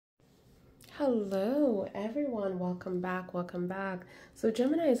Hello everyone, welcome back. So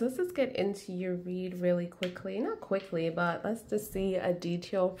Geminis, let's just get into your read really quickly. Not quickly, but let's just see a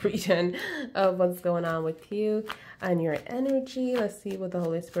detailed reading of what's going on with you and your energy. Let's see what the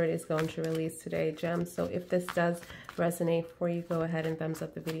Holy Spirit is going to release today, Gem. So if this does resonate for you, go ahead and thumbs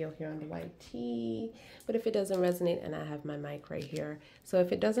up the video here on the YT. But if it doesn't resonate, and I have my mic right here, so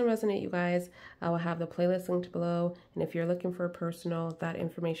if it doesn't resonate, you guys, I will have the playlist linked below, and if you're looking for a personal, that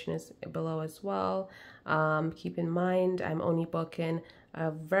information is below as well. Keep in mind, I'm only booking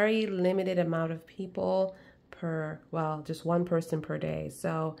a very limited amount of people per, well, just one person per day,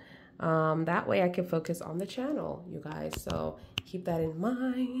 so that way I can focus on the channel, you guys, so keep that in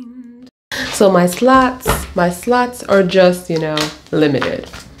mind. So my slots are just, you know, limited.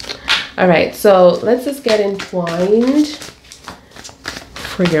 All right, so let's just get entwined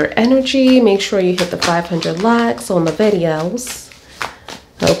for your energy. Make sure you hit the 500 likes on the videos.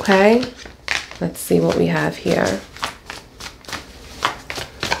 Okay, let's see what we have here.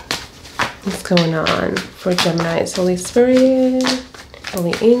 What's going on for Gemini's? Holy Spirit,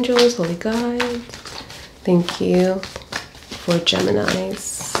 Holy Angels, Holy Guides. Thank you for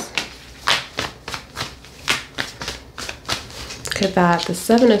Gemini's. Look at that, the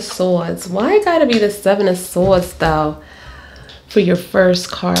Seven of Swords. Why gotta be the Seven of Swords though for your first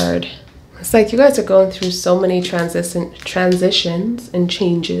card? It's like you guys are going through so many transitions and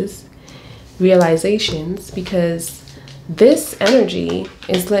changes, realizations, because this energy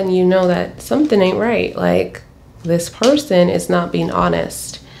is letting you know that something ain't right. Like, this person is not being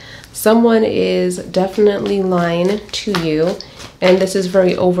honest. Someone is definitely lying to you, and this is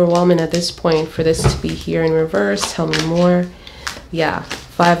very overwhelming at this point for this to be here in reverse. Tell me more. Yeah,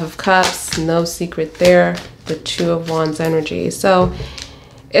 Five of Cups, no secret there. The Two of Wands energy. So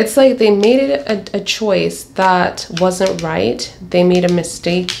it's like they made it a choice that wasn't right. They made a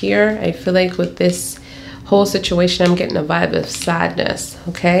mistake here. I feel like with this whole situation, I'm getting a vibe of sadness,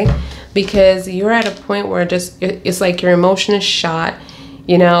 okay? Because you're at a point where it's like your emotion is shot.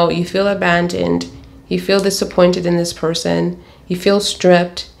 You know, you feel abandoned. You feel disappointed in this person. You feel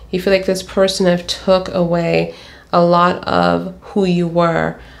stripped. You feel like this person have took away a lot of who you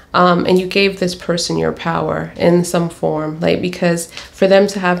were, and you gave this person your power in some form, like, because for them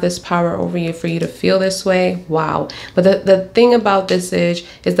to have this power over you, for you to feel this way, wow. But the thing about this is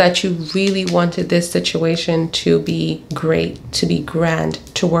that you really wanted this situation to be great, to be grand,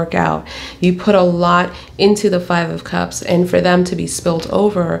 to work out. You put a lot into the Five of Cups, and for them to be spilled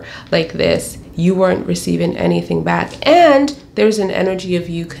over like this, you weren't receiving anything back. And there's an energy of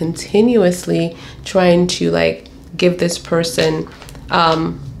you continuously trying to, like, give this person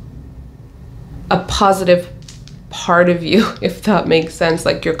a positive part of you, if that makes sense.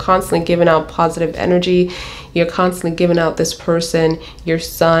 Like, you're constantly giving out positive energy. You're constantly giving out this person your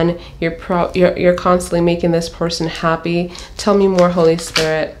sun. You're constantly making this person happy. Tell me more, Holy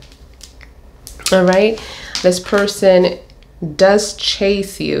Spirit. All right, this person does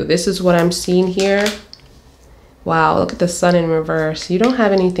chase you. This is what I'm seeing here. Wow, look at the Sun in reverse. You don't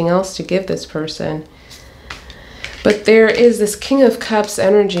have anything else to give this person. But there is this King of Cups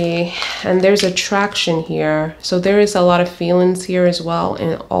energy, and there's attraction here. So there is a lot of feelings here as well,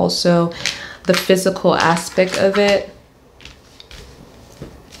 and also the physical aspect of it.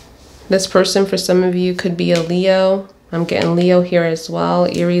 This person, for some of you, could be a Leo. I'm getting Leo here as well.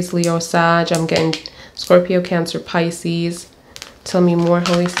 Aries, Leo, Sag. I'm getting Scorpio, Cancer, Pisces. Tell me more,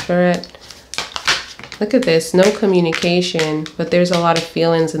 Holy Spirit. Look at this. No communication, but there's a lot of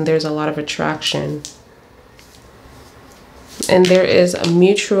feelings and there's a lot of attraction. And there is a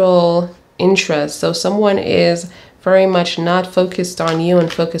mutual interest. So someone is very much not focused on you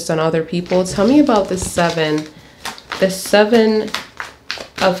and focused on other people. Tell me about the Seven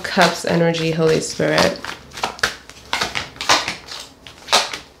of Cups energy, Holy Spirit.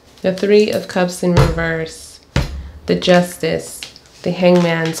 The Three of Cups in reverse. The Justice. The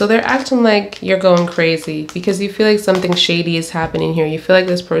Hangman. So they're acting like you're going crazy because you feel like something shady is happening here. You feel like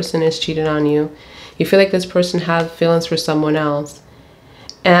this person is cheating on you. You feel like this person has feelings for someone else.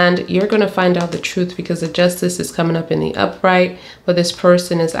 And you're going to find out the truth because the Justice is coming up in the upright, but this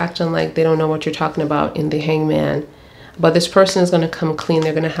person is acting like they don't know what you're talking about in the Hangman. But this person is going to come clean.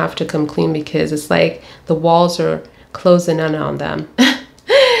 They're going to have to come clean because it's like the walls are closing in on them.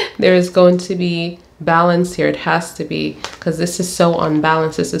 There is going to be balance here. It has to be, because this is so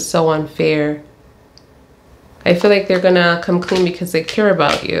unbalanced. This is so unfair. I feel like they're going to come clean because they care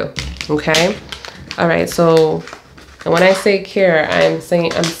about you. Okay? All right, so And when I say care, I'm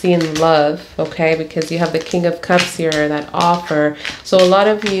seeing love, okay? Because you have the King of Cups here, that offer. So a lot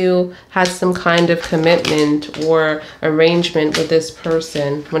of you had some kind of commitment or arrangement with this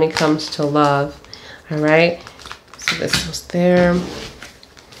person when it comes to love, all right? So this was there.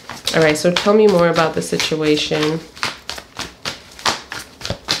 All right, so tell me more about the situation.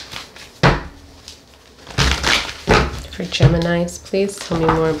 For Geminis, please tell me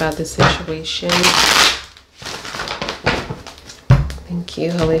more about the situation. Thank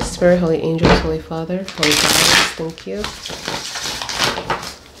you, Holy Spirit, Holy Angels, Holy Father, Holy Guides. Thank you.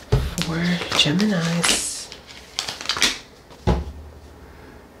 For Geminis.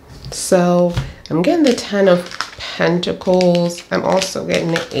 So I'm getting the 10 of Pentacles. I'm also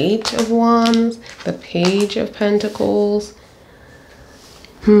getting the 8 of Wands, the Page of Pentacles.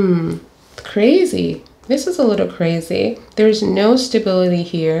 Crazy. This is a little crazy. There's no stability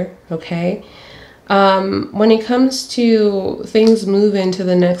here, okay? When it comes to things moving to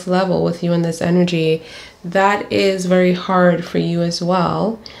the next level with you in this energy, that is very hard for you as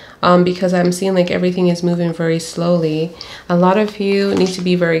well. Because I'm seeing like everything is moving very slowly. A lot of you need to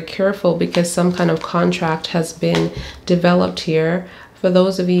be very careful because some kind of contract has been developed here. For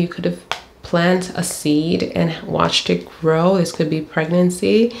those of you who could have planted a seed and watched it grow, this could be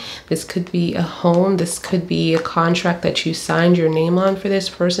pregnancy, this could be a home, this could be a contract that you signed your name on for this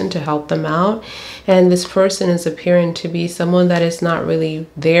person to help them out. And this person is appearing to be someone that is not really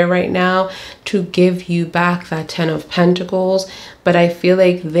there right now to give you back that 10 of Pentacles. But I feel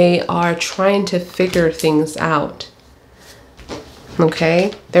like they are trying to figure things out.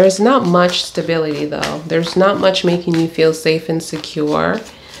 Okay, there's not much stability though. There's not much making you feel safe and secure.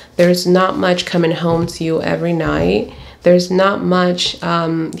 There's not much coming home to you every night. There's not much,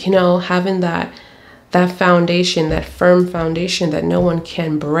 you know, having that foundation, that firm foundation that no one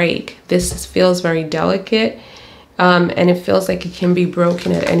can break. This feels very delicate, and it feels like it can be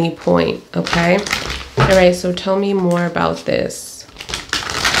broken at any point, okay? All right, so tell me more about this.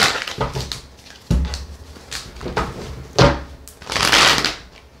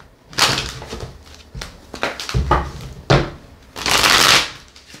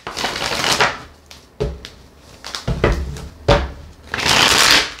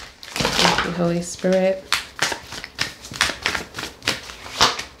 Holy Spirit.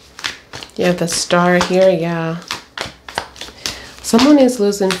 You have the Star here, yeah. Someone is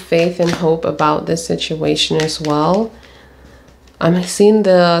losing faith and hope about this situation as well. I'm seeing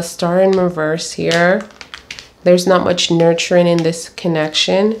the Star in reverse here. There's not much nurturing in this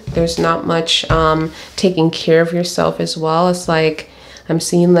connection. There's not much taking care of yourself as well. It's like I'm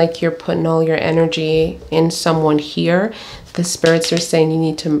seeing like you're putting all your energy in someone here. The spirits are saying you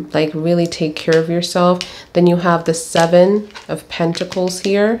need to like really take care of yourself. Then you have the 7 of Pentacles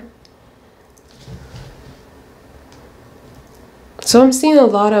here. So I'm seeing a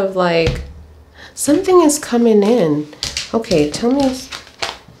lot of like, something is coming in. Okay, tell me,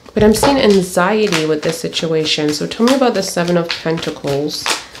 but I'm seeing anxiety with this situation. So tell me about the 7 of Pentacles.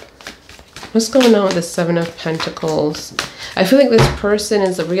 What's going on with the 7 of Pentacles? I feel like this person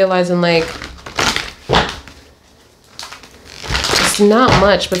is realizing like, it's not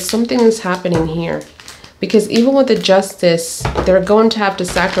much, but something is happening here. Because even with the Justice, they're going to have to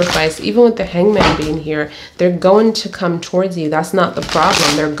sacrifice. Even with the Hangman being here, they're going to come towards you. That's not the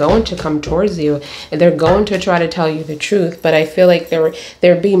problem. They're going to come towards you. And they're going to try to tell you the truth. But I feel like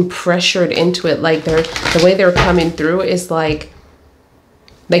they're being pressured into it. Like the way they're coming through is like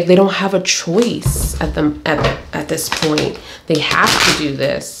they don't have a choice at this point. They have to do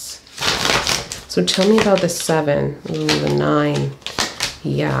this. So tell me about the 7. Ooh, the 9.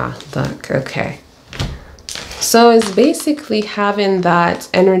 Yeah, look, okay. So it's basically having that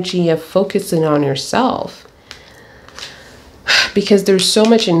energy of focusing on yourself. Because there's so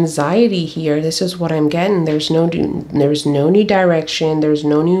much anxiety here. This is what I'm getting. There's no new direction. There's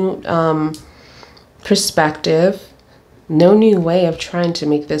no new perspective. No new way of trying to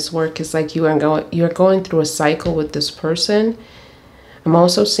make this work. It's like you're going through a cycle with this person. I'm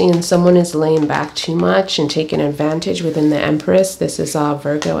also seeing someone is laying back too much and taking advantage within the Empress. This is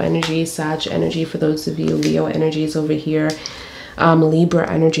Virgo energy, Sag energy for those of you, Leo energies over here, Libra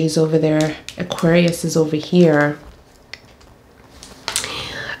energies over there, Aquarius is over here.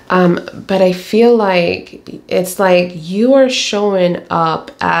 But I feel like it's like you are showing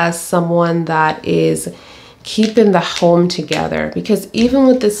up as someone that is keeping the home together. Because even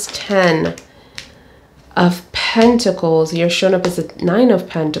with this 10 of Pentacles, you're showing up as a 9 of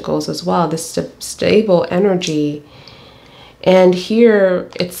Pentacles as well, this stable energy. And here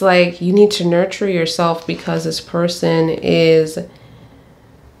it's like you need to nurture yourself because this person is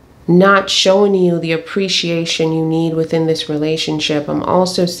not showing you the appreciation you need within this relationship. I'm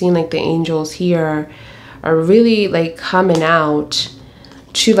also seeing like the angels here are really like coming out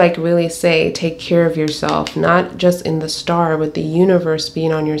to like really say, take care of yourself, not just in the star with the universe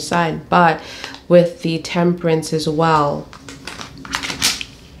being on your side, but with the temperance as well.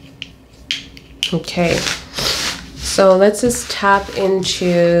 Okay, so let's just tap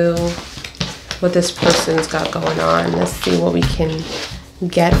into what this person's got going on. Let's see what we can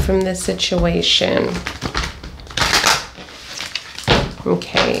get from this situation.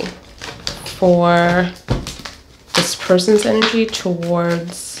 Okay, for this person's energy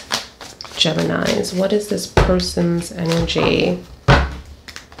towards Geminis. What is this person's energy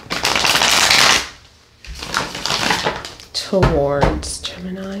towards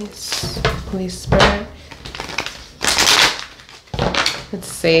Geminis? Holy Spirit. Let's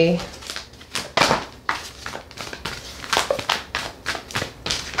see.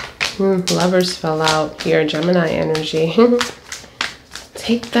 Lovers fell out here. Gemini energy.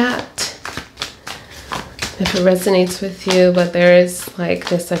 Take that if it resonates with you, but there is like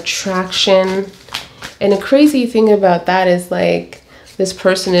this attraction, and the crazy thing about that is like this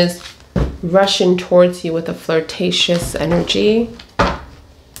person is rushing towards you with a flirtatious energy,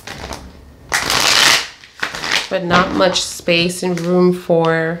 but not much space and room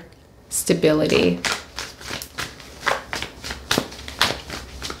for stability.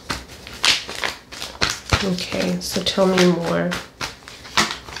 Okay, so tell me more.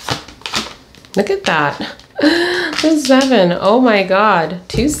 Look at that. The 7. Oh my God.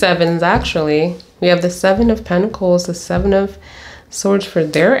 2 7s actually. We have the 7 of Pentacles, the 7 of Swords for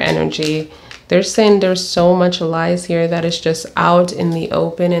their energy. They're saying there's so much lies here that is just out in the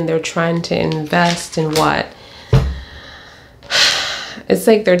open, and they're trying to invest in what? It's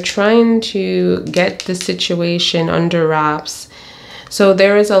like they're trying to get the situation under wraps. So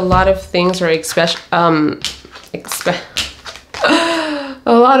there is a lot of things, or a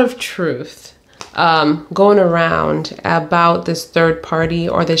lot of truth going around about this third party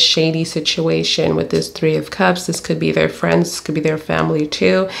or this shady situation with this 3 of Cups. This could be their friends, this could be their family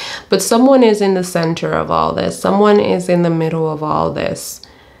too. But someone is in the center of all this. Someone is in the middle of all this.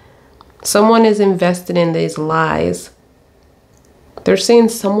 Someone is invested in these lies. They're saying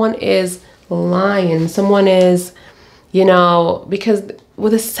someone is lying. Someone is, you know, because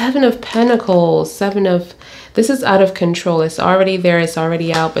with a 7 of Pentacles, this is out of control. It's already there, it's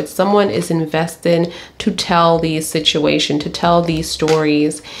already out, but someone is invested to tell these situations, to tell these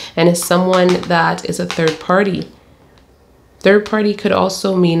stories, and it's someone that is a third party. Third party could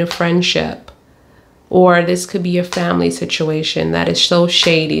also mean a friendship, or this could be a family situation that is so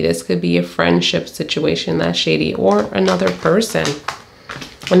shady. This could be a friendship situation that's shady, or another person,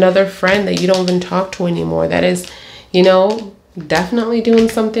 another friend that you don't even talk to anymore that is, you know, definitely doing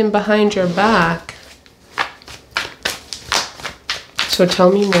something behind your back. So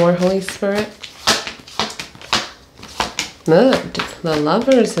tell me more, Holy Spirit. Look, the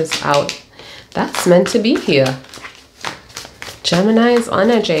Lovers is out. That's meant to be here. Gemini's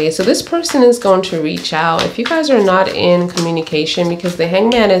energy. So this person is going to reach out. If you guys are not in communication, because the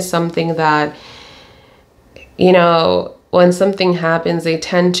Hangman is something that, you know, when something happens, they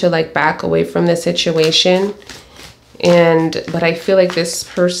tend to like back away from the situation. But I feel like this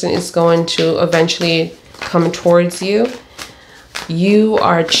person is going to eventually come towards you. You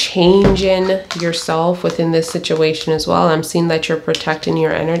are changing yourself within this situation as well. I'm seeing that you're protecting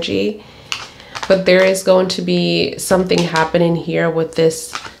your energy. But there is going to be something happening here with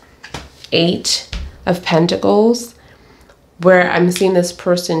this 8 of Pentacles, where I'm seeing this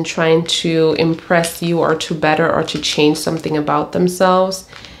person trying to impress you, or to better, or to change something about themselves.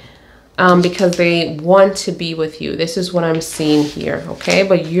 Because they want to be with you. This is what I'm seeing here, okay?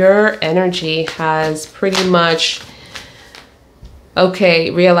 But your energy has pretty much,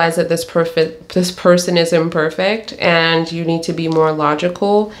 okay, realize that this person is imperfect, and you need to be more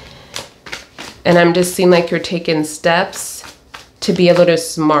logical. And I'm just seeing like you're taking steps to be a little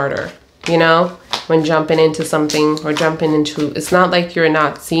smarter, you know, when jumping into something, or jumping into, it's not like you're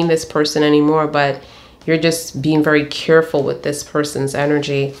not seeing this person anymore, but you're just being very careful with this person's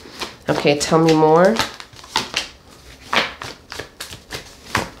energy. Okay, tell me more.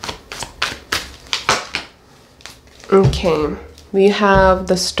 Okay, we have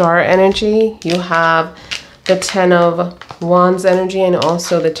the Star energy. You have the 10 of Wands energy, and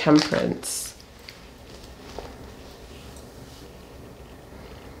also the Temperance.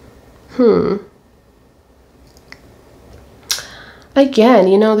 Again,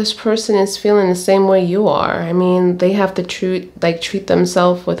 you know, this person is feeling the same way you are. I mean, they have to treat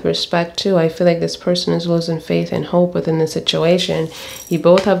themselves with respect too. I feel like this person is losing faith and hope within the situation. You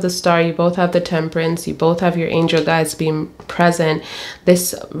both have the Star, you both have the Temperance, you both have your angel guides being present.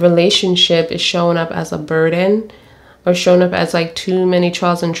 This relationship is showing up as a burden, or showing up as like too many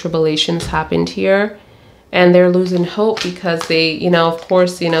trials and tribulations happened here. And they're losing hope because they, you know, of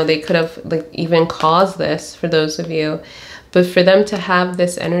course, you know, they could have like even caused this for those of you. But for them to have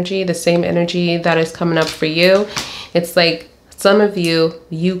this energy, the same energy that is coming up for you, it's like some of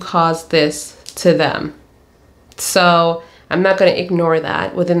you caused this to them. So I'm not going to ignore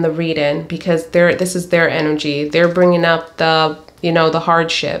that within the reading, because this is their energy. They're bringing up the, you know, the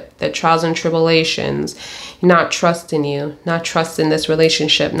hardship, the trials and tribulations, not trusting you, not trusting this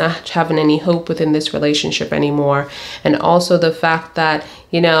relationship, not having any hope within this relationship anymore. And also the fact that,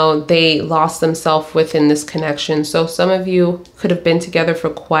 you know, they lost themselves within this connection. So some of you could have been together for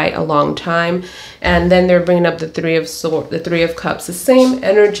quite a long time. And then they're bringing up the Three of Cups, the same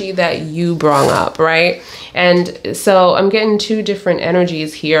energy that you brought up, right? And so I'm getting two different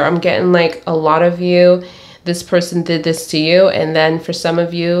energies here. I'm getting like a lot of you, this person did this to you, and then for some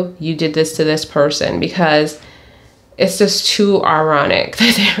of you, you did this to this person, because it's just too ironic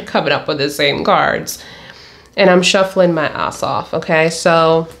that they're coming up with the same cards. And I'm shuffling my ass off, okay?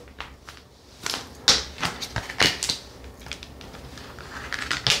 So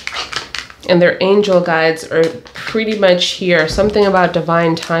and their angel guides are pretty much here. Something about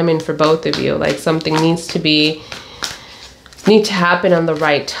divine timing for both of you. Like something needs to happen on the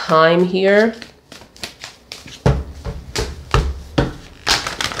right time here.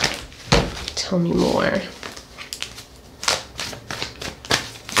 Tell me more.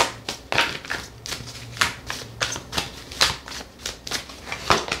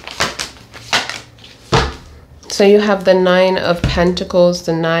 So you have the Nine of Pentacles,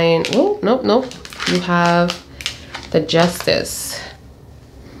 the Nine, oh, nope. You have the Justice.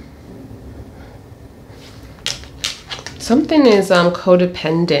 Something is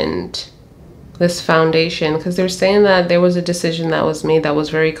codependent, this foundation, because they're saying that there was a decision that was made that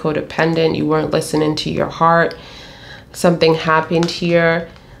was very codependent. You weren't listening to your heart. Something happened here.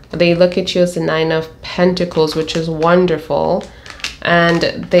 They look at you as the Nine of Pentacles, which is wonderful. And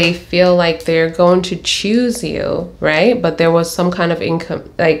they feel like they're going to choose you, right? But there was some kind of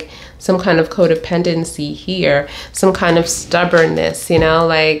some kind of codependency here, some kind of stubbornness, you know,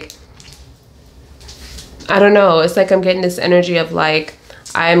 like, I don't know. It's like I'm getting this energy of like,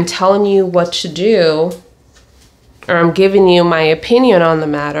 I'm telling you what to do, or I'm giving you my opinion on the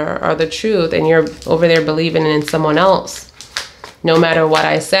matter or the truth, and you're over there believing in someone else, no matter what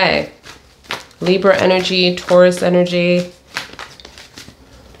I say. Libra energy, Taurus energy.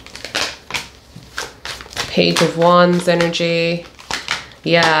 Page of Wands energy.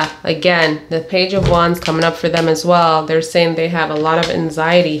 Yeah, again, the Page of Wands coming up for them as well. They're saying they have a lot of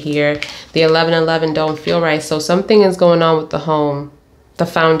anxiety here. The 11-11 don't feel right. So something is going on with the home, the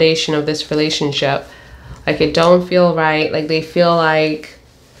foundation of this relationship. Like it don't feel right. Like they feel like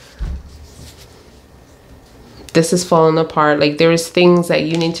this is falling apart. Like there's things that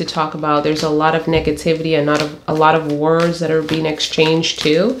you need to talk about. There's a lot of negativity and a lot of words that are being exchanged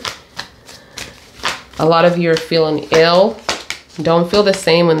too. A lot of you are feeling ill. Don't feel the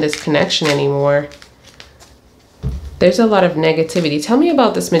same in this connection anymore. There's a lot of negativity. Tell me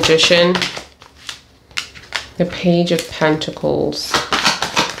about this Magician. The Page of Pentacles.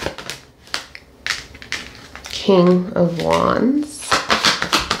 King of Wands.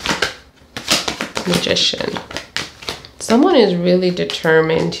 Magician. Someone is really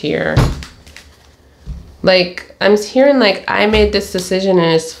determined here. Like, I'm hearing like, I made this decision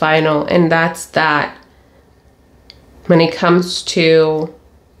and it's final, and that's that. When it comes to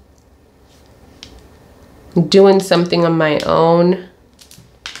doing something on my own,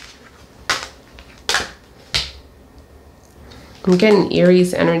 I'm getting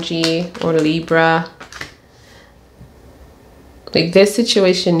Aries energy or Libra. Like this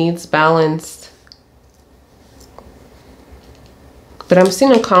situation needs balance. But I'm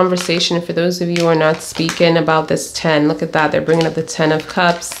seeing a conversation for those of you who are not speaking about this 10. Look at that. They're bringing up the 10 of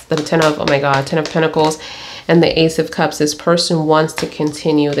Cups, the 10 of, oh my God, 10 of Pentacles, and the Ace of Cups. This person wants to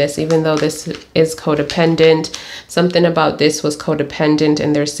continue this, even though this is codependent. Something about this was codependent,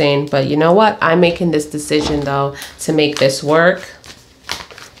 and they're saying, but you know what? I'm making this decision, though, to make this work.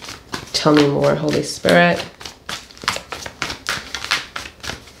 Tell me more, Holy Spirit.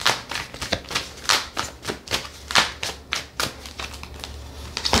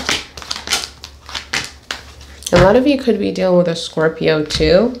 A lot of you could be dealing with a Scorpio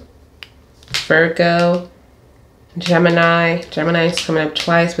too, Virgo, Gemini. Gemini is coming up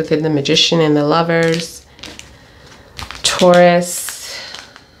twice within the Magician and the Lovers. Taurus.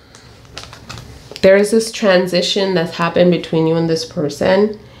 There is this transition that's happened between you and this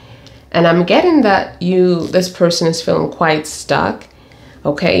person. And I'm getting that this person is feeling quite stuck.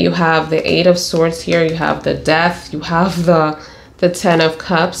 Okay, you have the Eight of Swords here. You have the Death. You have the Ten of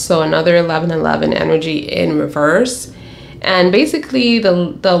Cups. So another 11-11 energy in reverse. And basically,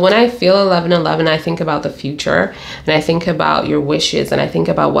 when I feel 11-11, I think about the future. And I think about your wishes. And I think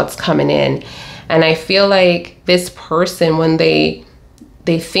about what's coming in. And I feel like this person, when they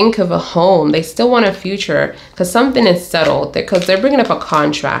think of a home, they still want a future because something is settled, because they're bringing up a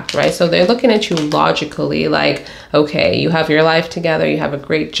contract, right? So they're looking at you logically like, okay, you have your life together, you have a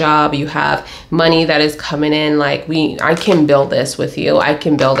great job, you have money that is coming in, like I can build this with you, I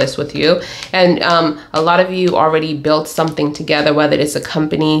can build this with you. And a lot of you already built something together, whether it's a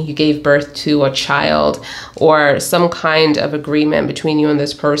company, you gave birth to a child, or some kind of agreement between you and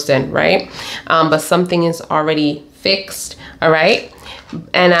this person, right? But something is already fixed, all right?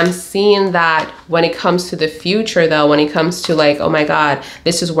 And I'm seeing that when it comes to the future, though, when it comes to like, oh my God,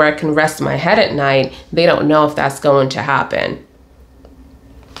 this is where I can rest my head at night, they don't know if that's going to happen.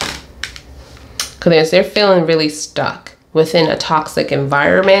 Because they're feeling really stuck within a toxic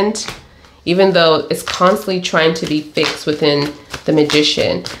environment, even though it's constantly trying to be fixed within the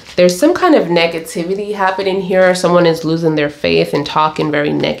Magician. There's some kind of negativity happening here. Someone is losing their faith and talking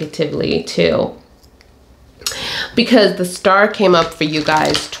very negatively too. Because the Star came up for you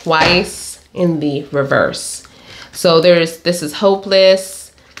guys twice in the reverse. So this is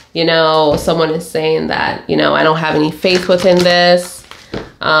hopeless. You know, someone is saying that, you know, I don't have any faith within this.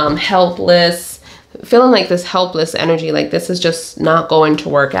 Helpless. Feeling like this helpless energy, like this is just not going to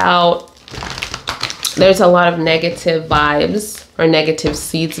work out. There's a lot of negative vibes or negative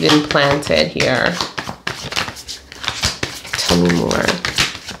seeds being planted here. Tell me more.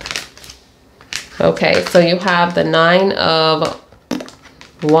 Okay, so you have the Nine of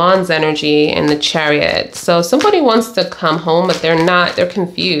Wands energy and the Chariot. So somebody wants to come home, but they're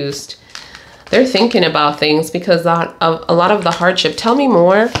confused. They're thinking about things because of a lot of the hardship. Tell me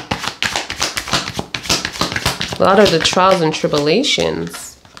more. A lot of the trials and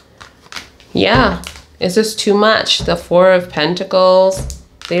tribulations. Yeah, it's just too much. The Four of Pentacles.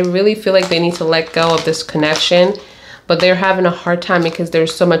 They really feel like they need to let go of this connection. But they're having a hard time because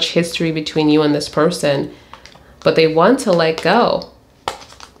there's so much history between you and this person. But they want to let go.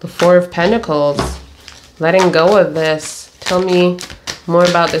 The Four of Pentacles. Letting go of this. Tell me more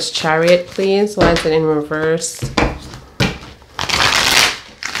about this Chariot, please. Why is it in reverse?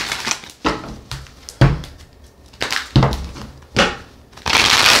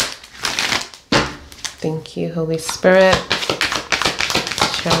 Thank you, Holy Spirit.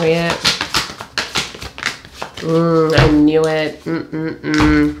 Chariot. I knew it.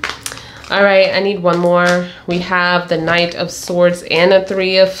 All right, I need one more. We have the Knight of Swords and a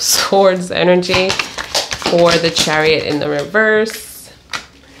Three of Swords energy for the Chariot in the reverse.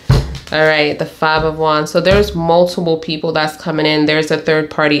 All right, the Five of Wands. So there's multiple people that's coming in. There's a third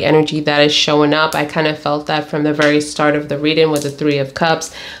party energy that is showing up. I kind of felt that from the very start of the reading with the Three of Cups.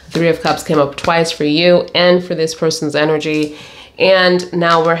 The Three of Cups came up twice for you and for this person's energy. And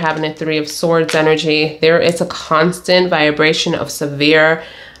now we're having a Three of Swords energy. There is a constant vibration of severe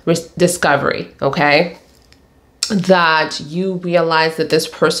discovery, okay? That you realize that this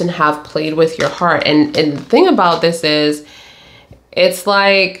person have played with your heart. And the thing about this is, it's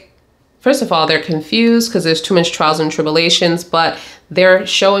like, first of all, they're confused because there's too much trials and tribulations, but they're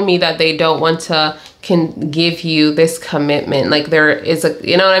showing me that they don't want to give you this commitment. Like there is a,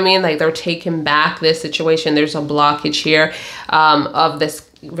 you know what I mean? Like they're taking back this situation. There's a blockage here of this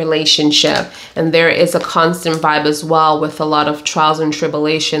relationship. And there is a constant vibe as well with a lot of trials and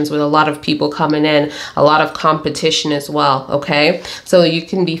tribulations, with a lot of people coming in, a lot of competition as well, okay? So you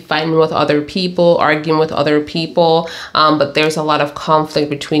can be fighting with other people, arguing with other people, but there's a lot of conflict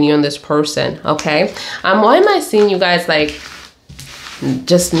between you and this person, okay? Why am I seeing you guys like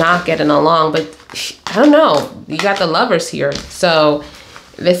just not getting along? But I don't know, you got the Lovers here. So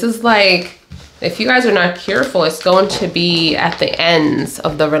this is like, if you guys are not careful, it's going to be at the ends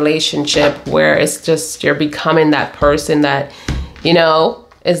of the relationship where it's just, you're becoming that person that, you know,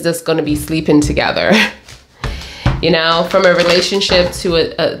 is just going to be sleeping together, you know, from a relationship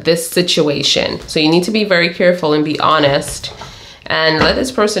to this situation. So you need to be very careful and be honest and let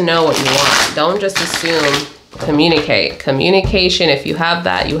this person know what you want. Don't just assume. Communicate. Communication, if you have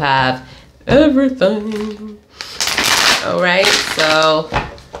that, you have everything. All right, so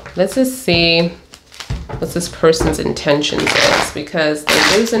let's just see what this person's intentions is, because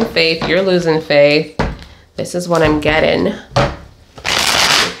they're losing faith, you're losing faith. This is what I'm getting.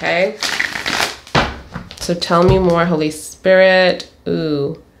 Okay. So tell me more, Holy Spirit.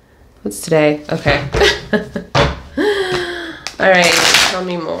 Ooh. What's today? Okay. All right. Tell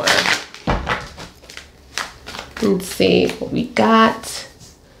me more. Let's see what we got.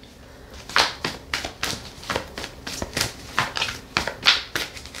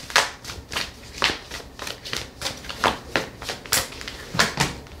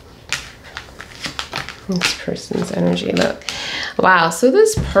 This person's energy, look. Wow, so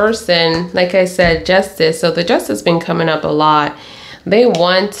this person, like I said, justice. So the justice has been coming up a lot. They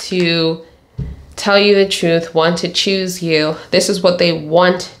want to tell you the truth, want to choose you. This is what they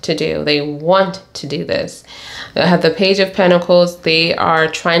want to do. They want to do this. I have the Page of Pentacles. They are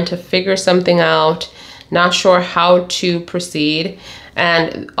trying to figure something out, not sure how to proceed.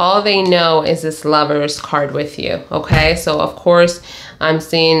 And all they know is this Lovers card with you. Okay, so of course, I'm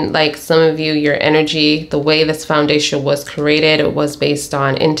seeing like some of you, your energy, the way this foundation was created, it was based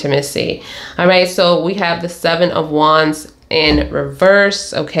on intimacy. All right, so we have the Seven of Wands in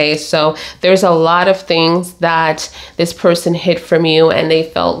reverse. Okay, so there's a lot of things that this person hid from you and they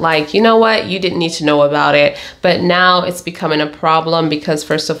felt like, you know what, you didn't need to know about it, but now it's becoming a problem because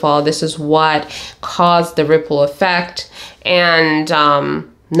first of all, this is what caused the ripple effect, and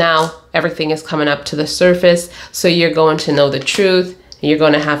now everything is coming up to the surface, so you're going to know the truth. You're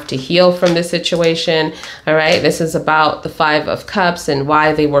going to have to heal from this situation. All right. This is about the Five of Cups and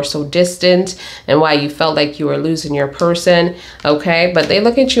why they were so distant and why you felt like you were losing your person. Okay. But they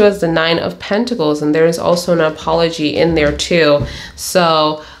look at you as the Nine of Pentacles, and there is also an apology in there too.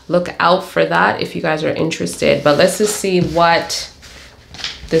 So look out for that if you guys are interested. But let's just see what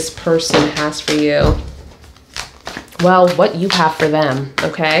this person has for you. Well, what you have for them.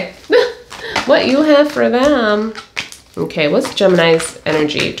 Okay. What you have for them. Okay, what's Gemini's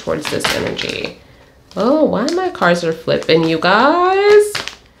energy towards this energy? Oh, why my cards are flipping, you guys?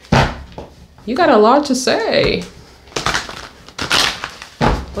 You got a lot to say.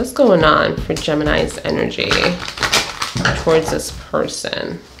 What's going on for Gemini's energy towards this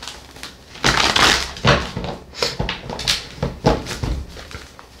person?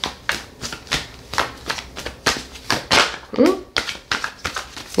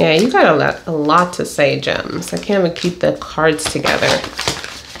 Yeah, you got a lot to say, Gems. I can't even keep the cards together.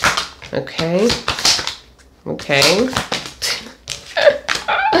 Okay. Okay.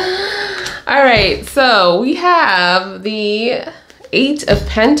 All right, so we have the Eight of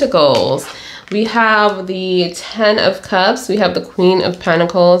Pentacles. We have the Ten of Cups. We have the Queen of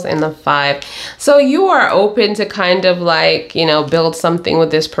Pentacles and the Five. So you are open to kind of like, you know, build something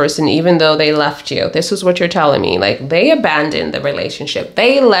with this person, even though they left you. This is what you're telling me. Like they abandoned the relationship.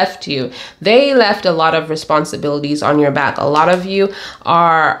 They left you. They left a lot of responsibilities on your back. A lot of you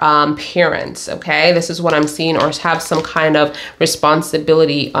are parents, okay? This is what I'm seeing, or have some kind of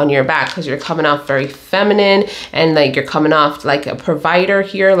responsibility on your back because you're coming off very feminine and like you're coming off like a provider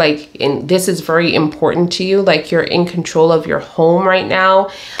here. Like, and this is very important to you, like you're in control of your home right now,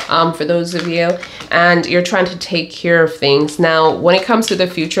 for those of you, and you're trying to take care of things. Now when it comes to the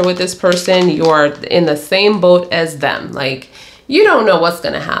future with this person, you're in the same boat as them. Like you don't know what's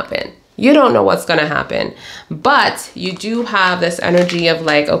going to happen. You don't know what's going to happen, but you do have this energy of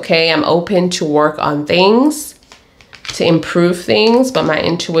like, okay, I'm open to work on things, to improve things, but my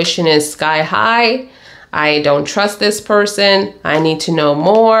intuition is sky high. I don't trust this person. I need to know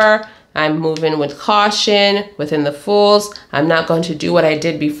more. I'm moving with caution within the Fools. I'm not going to do what I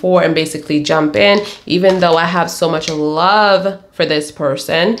did before and basically jump in, even though I have so much love for this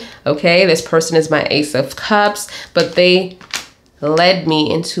person. Okay, this person is my Ace of Cups, but they led me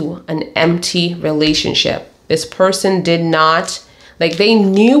into an empty relationship. This person did not, like they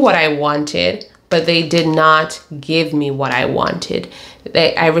knew what I wanted, but they did not give me what I wanted.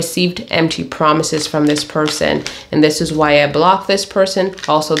 I received empty promises from this person, and this is why I blocked this person.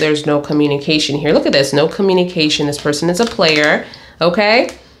 Also, there's no communication here. Look at this, no communication. This person is a player,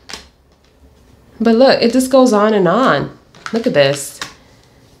 okay? But look, it just goes on and on. Look at this.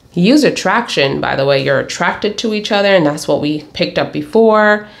 Use attraction, by the way. You're attracted to each other, and that's what we picked up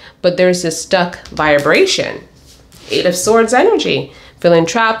before. But there's this stuck vibration. Eight of Swords energy. Feeling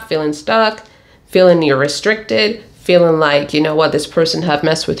trapped, feeling stuck, feeling you're restricted, feeling like, you know what, this person have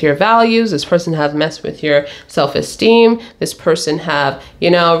messed with your values, this person have messed with your self-esteem, this person have, you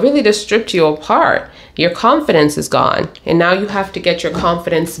know, really just stripped you apart. Your confidence is gone, and now you have to get your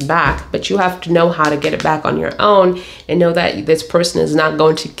confidence back, but you have to know how to get it back on your own and know that this person is not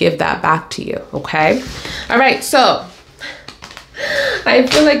going to give that back to you, okay? All right, so I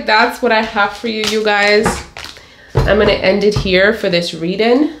feel like that's what I have for you, you guys. I'm going to end it here for this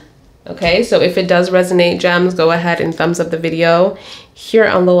reading. Okay, so if it does resonate, gems, go ahead and thumbs up the video. Here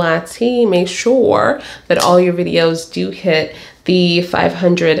on the Latte, make sure that all your videos do hit the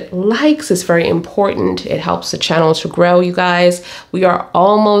 500 likes. Is very important. It helps the channel to grow, you guys. We are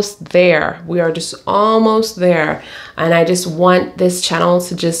almost there. We are just almost there. And I just want this channel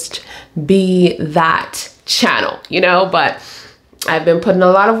to just be that channel, you know, but I've been putting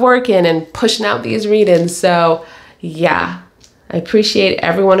a lot of work in and pushing out these readings. So yeah, I appreciate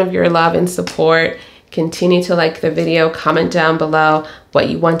every one of your love and support. Continue to like the video, comment down below what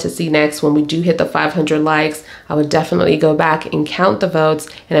you want to see next. When we do hit the 500 likes, I would definitely go back and count the votes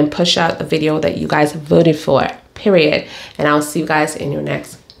and then push out the video that you guys voted for, period. And I'll see you guys in your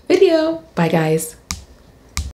next video. Bye guys.